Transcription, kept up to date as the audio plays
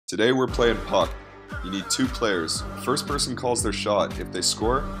Today we're playing P.U.C.K. You need 2 players. First person calls their shot. If they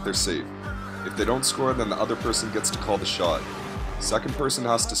score, they're safe. If they don't score, then the other person gets to call the shot. Second person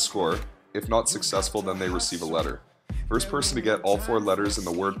has to score. If not successful, then they receive a letter. First person to get all 4 letters in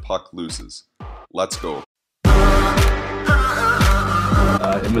the word P.U.C.K. loses. Let's go.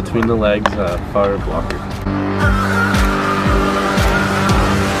 In between the legs, fire blocker.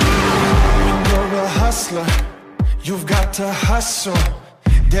 You're a hustler, you've got to hustle.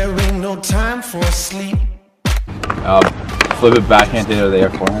 There ain't no time for sleep. Flip it backhand into the air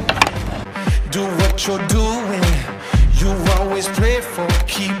forehand. Do what you're doing, you always play for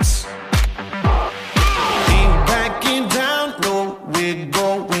keeps. Ain't backing down, no, we're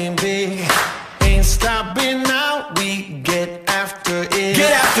going big. Ain't stopping now, we get after it.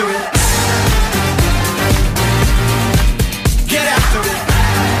 Get after it. Get after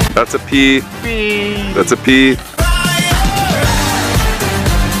it. That's a P. That's a P.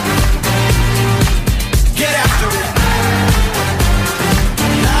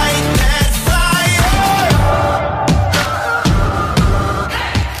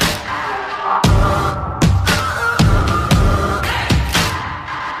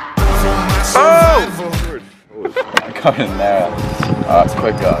 Cut in there. It's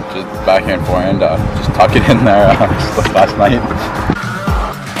quick. Just backhand, forehand. Just tuck it in there. Just like last night.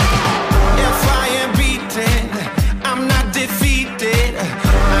 If I am beaten, I'm not defeated.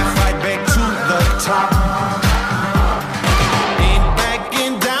 I fight back to the top. Ain't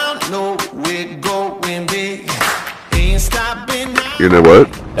backing down, no, we're going big. Ain't stopping now. You know what?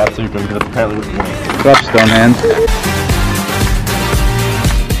 Yeah, so you're going to apparently what you're doing. Drop stone hand.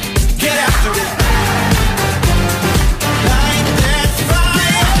 Get after it.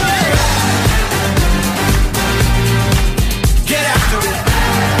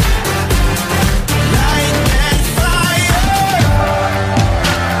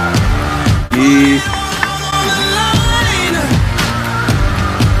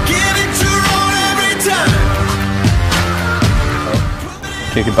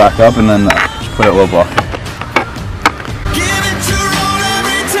 Kick it back up and then just put it low block.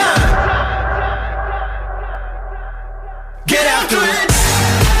 Get after it.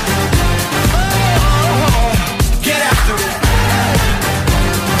 Get after it.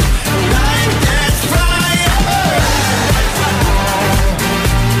 Light that fire.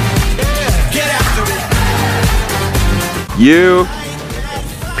 Get after it. U.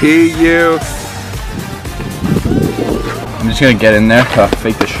 P.U. I'm just gonna get in there to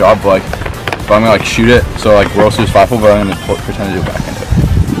fake the shot, but I'm gonna like shoot it. So like roasters 5-0, but I'm gonna pretend to do back into it.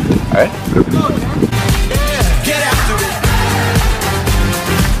 All right. Get after it.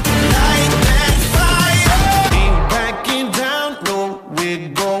 Light that fire. Ain't backing down, no, we're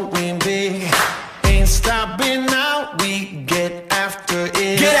going big. Ain't stopping now, we get after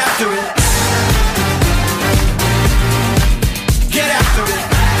it. Get after it. Get after it.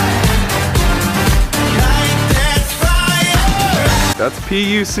 That's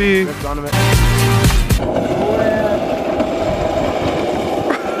P.U.C.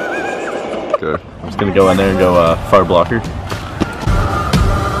 Okay. I'm just gonna go in there and go fire blocker. For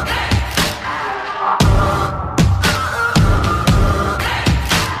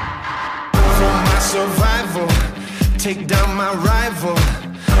my survival, take down my rival.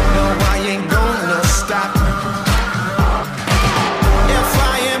 No, I ain't gonna stop. If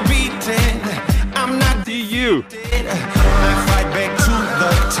I am beaten, I'm not D.U. I fight back to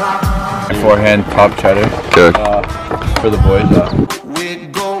the top. Forehand top cheddar. Okay. For the boys. We're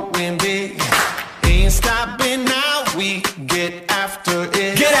going big. Ain't stopping now. We get after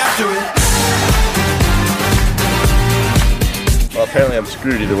it. Get after it. Well, apparently I'm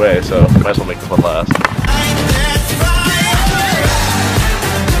screwed either way, so might as well make this one last.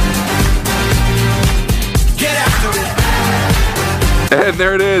 Get after it. And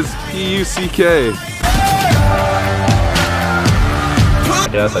there it is. P.U.C.K.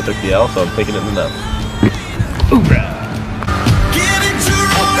 Yes, I took the L, so I'm taking it in the net. Give it to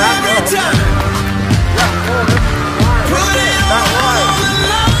every time.